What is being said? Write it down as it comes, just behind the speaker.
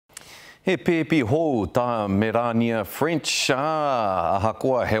He pepi hou tā Merania French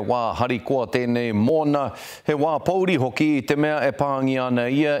ahakoa he wā harikoa tēnei mōna he wā pauri hoki I te mea e pāngi ana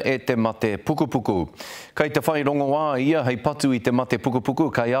ia e te mate pukupuku. Kei te whai rongo wā ia hei patu I te mate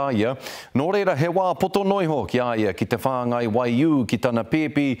pukupuku kai a ia, nō reira he wā poto noiho ki a ia ki te whāngai waiu ki tana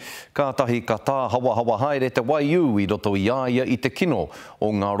pepi, kātahi ka tā hawa haere te waiu I roto I a ia I te kino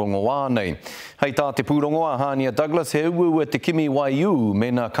o ngā rongo wā nei. Hei tā te pūrongo a Hania Douglas he uau e te kimi waiu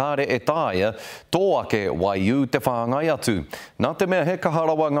me nā kāre e tāia, tō ake waiu te whāngai atu. Nā te mea he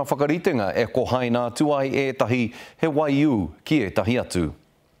kaharawa ngā whakaritenga e ko haina atu ai e tahi he waiu ki e tahi atu.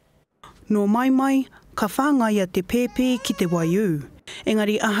 No mai, ka whāngai te pepe ki te waiu.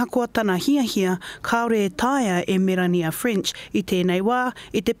 Engari ahakoa tana hiahia, Karere tāia e Merania French I tēnei wā,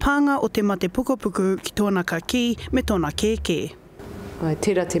 I te pānga o te mate pukupuku ki tōna kaki me tōna kēkē. Ai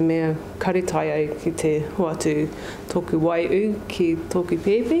tērā te mea karetai ai ki te hoatu tōku waiu ki tōku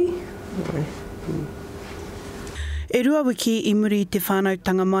pepe. E rua wiki I muri te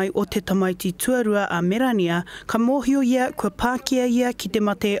whānautanga mai o te tamaiti tuarua a Merania, ka mōhio ia kua pākia ia ki te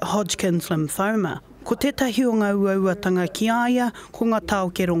mate Hodgkin's lymphoma. Ko tētahi o ngā uauatanga ki aia, ko ngā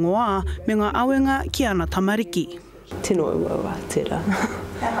tau ke rongoā, me ngā awenga ki ana tamariki. Tino uaua, tērā.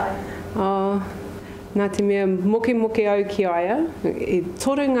 Nā te mea moke au ki aia, I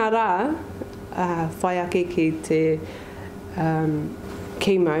toru ngā rā whai ake ki te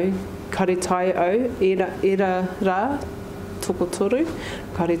chemo, karetai au, era rā, toko toru,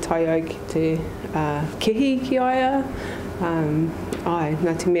 karetai au ki te kehi ki aia,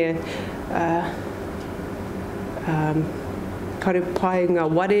 nā te mea kare pai ngā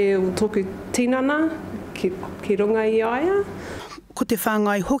ware o tōku tinana ki runga I aia. Ko te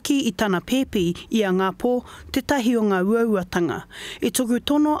whāngai hoki I tana pepi I a ngā pō, te tahi o ngā uauatanga. E toku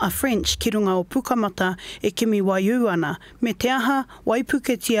tono a French ki runga o pukamata e kimi waiu ana, me te aha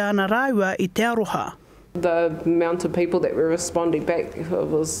waipuketia ana rāua I te aroha. The amount of people that were responding back, it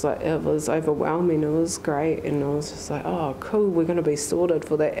was overwhelming, it was great, and I was just like, oh cool, we're going to be sorted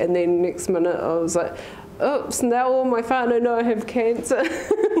for that. And then next minute I was like, oops, now all my whānau know I have cancer.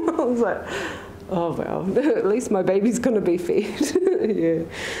 I was like, oh well, at least my baby's going to be fed. Yeah,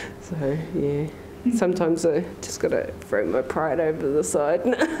 so yeah, sometimes I just got to throw my pride over the side.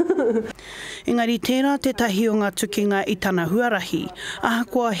 Engari tērā te tahi o ngā tukinga I tana huarahi,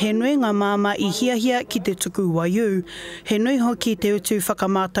 ahakoa he nui ngā māma I hiahia ki te tuku waiu, he nui hoki te utu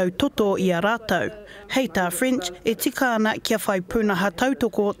whakamātau toto I a rātau. Hei tā French, e tika ana kia whai pūnaha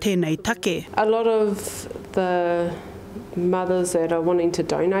tautoko tēnei take. A lot of the mothers that are wanting to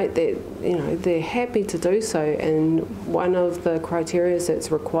donate, they're happy to do so, and one of the criteria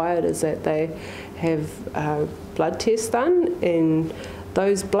that's required is that they have blood tests done, and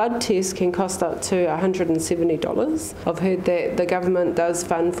those blood tests can cost up to $170. I've heard that the government does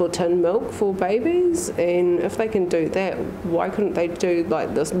fund for tin milk for babies, and if they can do that, why couldn't they do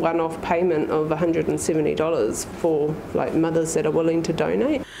like this one-off payment of $170 for like mothers that are willing to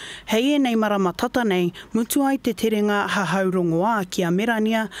donate? Hei e nei marama tata nei, mutu ai te terenga hahaurongoa ki a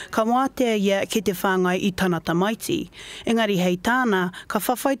Merania, ka wātea ia ki te whāngai I tana tamaiti. Engari hei tāna, ka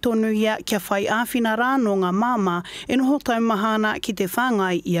whawhai tonu ia kia whai āwhina rāno ngā māma e noho taumahana ki te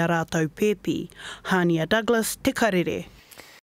whāngai I a rātau pepi. Hania Douglas, te Karere.